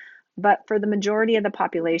Miralax. But for the majority of the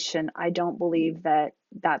population, I don't believe that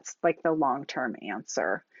that's like the long-term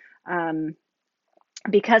answer. Um,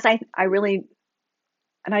 because I really,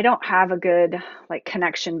 and I don't have a good like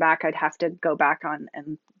connection back. I'd have to go back on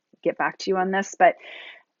and get back to you on this, but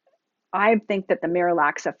I think that the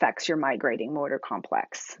Miralax affects your migrating motor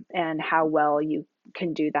complex and how well you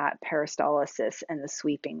can do that peristalsis and the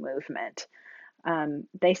sweeping movement.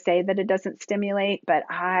 They say that it doesn't stimulate, but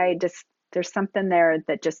there's something there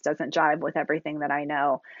that just doesn't jive with everything that I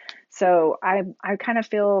know. So I kind of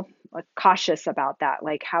feel like cautious about that.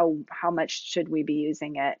 Like how much should we be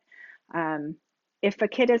using it? Um, if a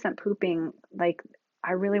kid isn't pooping, like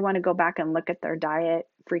I really want to go back and look at their diet,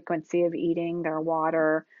 frequency of eating, their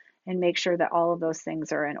water, and make sure that all of those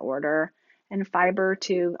things are in order. And fiber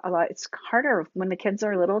too, a lot, it's harder when the kids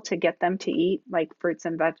are little to get them to eat like fruits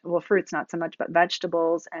and fruits not so much, but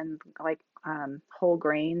vegetables and like whole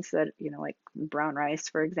grains that, like brown rice,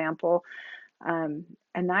 for example. And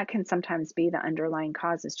that can sometimes be the underlying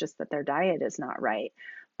cause, is just that their diet is not right.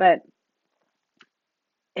 But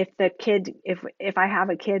if I have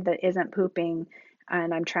a kid that isn't pooping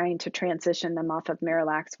and I'm trying to transition them off of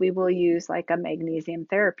Miralax, we will use like a magnesium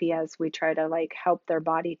therapy as we try to like help their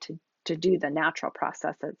body to do the natural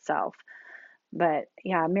process itself. But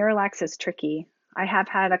yeah, Miralax is tricky. I have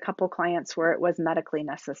had a couple clients where it was medically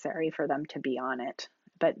necessary for them to be on it,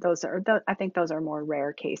 but I think those are more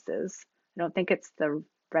rare cases. I don't think it's the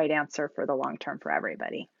right answer for the long term for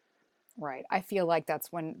everybody. Right. I feel like that's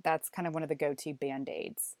kind of one of the go-to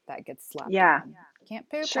band-aids that gets slapped Yeah, on. Can't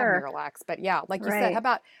poop, have sure. Miralax. But yeah, like you said,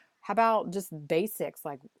 Right, how about just basics?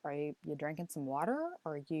 Like, are you drinking some water?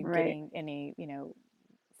 Are you right. getting any,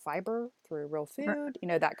 fiber through real food?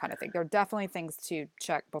 That kind of thing. There are definitely things to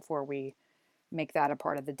check before we make that a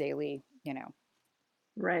part of the daily,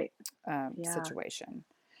 Right. Yeah. situation.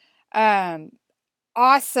 Um,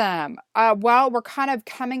 Awesome. Well, we're kind of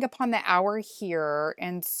coming upon the hour here.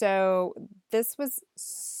 And so this was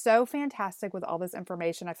so fantastic with all this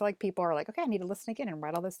information. I feel like people are like, okay, I need to listen again and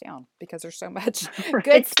write all this down because there's so much good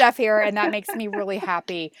Right. stuff here. And that makes me really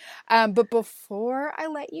happy. But before I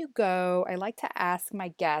let you go, I like to ask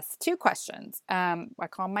my guests two questions. I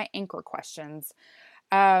call them my anchor questions.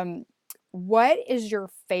 Um, what is your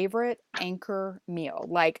favorite anchor meal?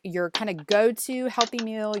 Like your kind of go-to healthy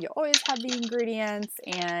meal. You always have the ingredients,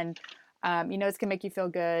 and it's gonna make you feel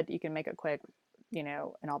good. You can make it quick, and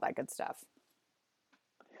all that good stuff.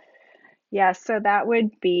 Yeah, so that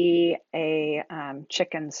would be a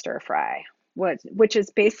chicken stir fry, which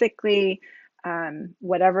is basically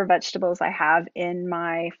whatever vegetables I have in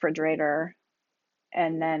my refrigerator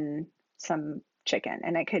and then some chicken.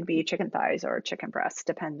 And it could be chicken thighs or chicken breasts,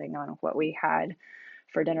 depending on what we had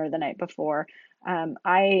for dinner the night before.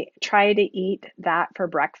 I try to eat that for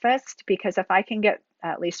breakfast because if I can get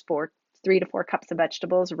at least 3 to 4 cups of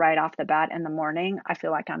vegetables right off the bat in the morning, I feel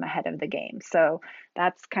like I'm ahead of the game. So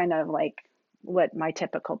that's kind of like what my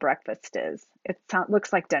typical breakfast is.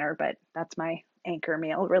 Looks like dinner, but that's my anchor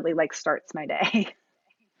meal. Really like starts my day.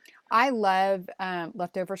 I love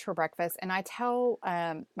leftovers for breakfast, and I tell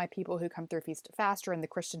my people who come through Feast Faster in the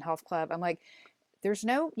Christian Health Club, I'm like, there's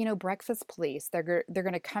no, breakfast police. They're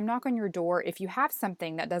going to come knock on your door if you have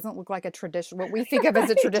something that doesn't look like a traditional, what we think of as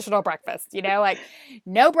a Right. traditional breakfast, like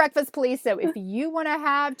no breakfast police. So if you want to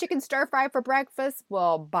have chicken stir fry for breakfast,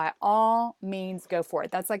 well, by all means, go for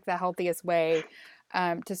it. That's like the healthiest way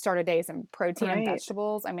to start a day. Some protein and Right.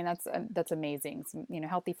 vegetables. I mean, that's amazing. Some,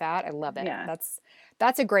 healthy fat. I love it. Yeah.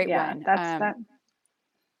 That's a great Yeah. one.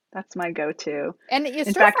 That's my go-to. And your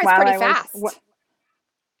In stir fact, fry is pretty fast.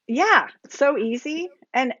 yeah, so easy.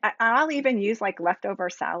 And I'll even use like leftover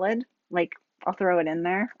salad. Like I'll throw it in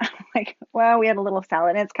there. Like, well, we had a little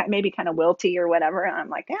salad and it's maybe kind of wilty or whatever. And I'm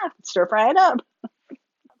like, yeah, stir fry it up.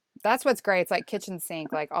 That's what's great. It's like kitchen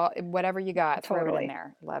sink, like all whatever you got, throw it in Totally.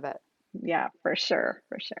 there. Love it. Yeah, for sure.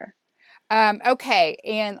 For sure. Okay,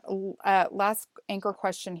 and last anchor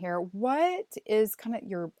question here. What is kind of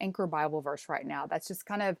your anchor Bible verse right now? That's just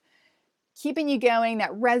kind of keeping you going,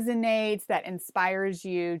 that resonates, that inspires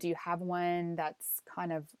you. Do you have one that's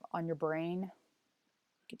kind of on your brain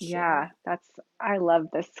you could share? Yeah, I love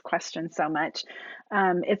this question so much.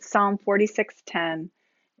 It's Psalm 46:10.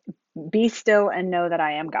 Be still and know that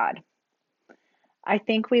I am God. I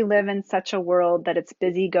think we live in such a world that it's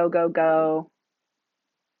busy, go, go, go.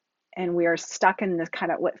 And we are stuck in this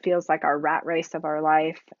kind of what feels like our rat race of our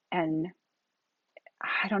life. And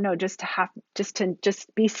I don't know, just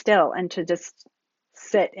be still and to just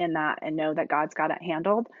sit in that and know that God's got it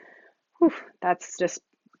handled. Whew, it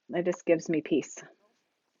just gives me peace.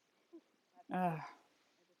 Ugh.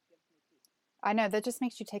 I know that just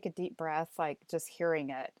makes you take a deep breath, like just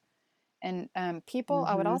hearing it. And people,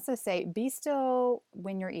 I would Mm-hmm. also say, be still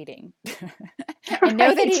when you're eating and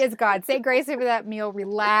know that He Right. is God. Say grace over that meal,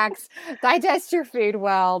 relax, digest your food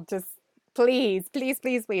well. Just please, please,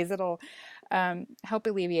 please, please. It'll help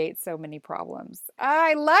alleviate so many problems.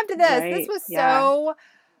 I loved this. This Right. was Yeah. so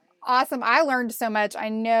awesome. I learned so much. I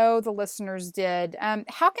know the listeners did.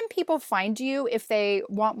 How can people find you if they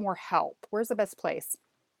want more help? Where's the best place?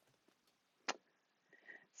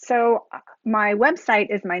 So my website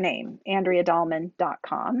is my name,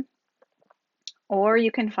 AndreaDahlman.com, or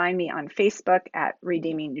you can find me on Facebook at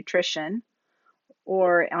Redeeming Nutrition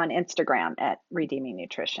or on Instagram at Redeeming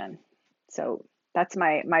Nutrition. So that's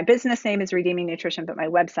my business name is Redeeming Nutrition, but my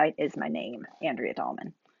website is my name, Andrea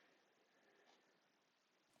Dahlman.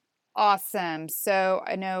 Awesome. So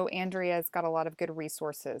I know Andrea's got a lot of good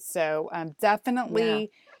resources. So Yeah. definitely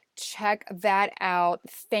check that out.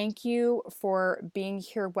 Thank you for being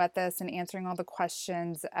here with us and answering all the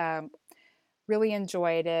questions. Really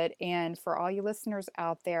enjoyed it. And for all you listeners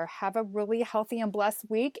out there, have a really healthy and blessed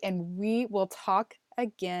week. And we will talk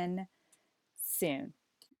again soon.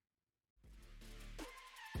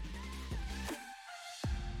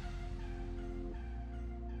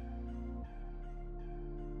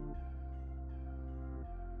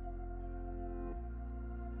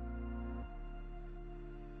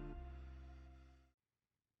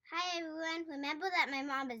 Hi everyone, remember that my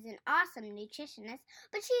mom is an awesome nutritionist,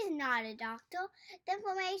 but she's not a doctor. The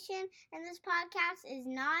information in this podcast is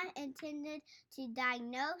not intended to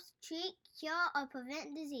diagnose, treat, cure, or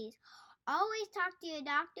prevent disease. Always talk to your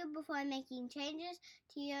doctor before making changes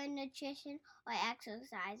to your nutrition or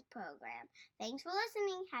exercise program. Thanks for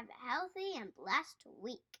listening. Have a healthy and blessed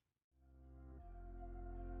week.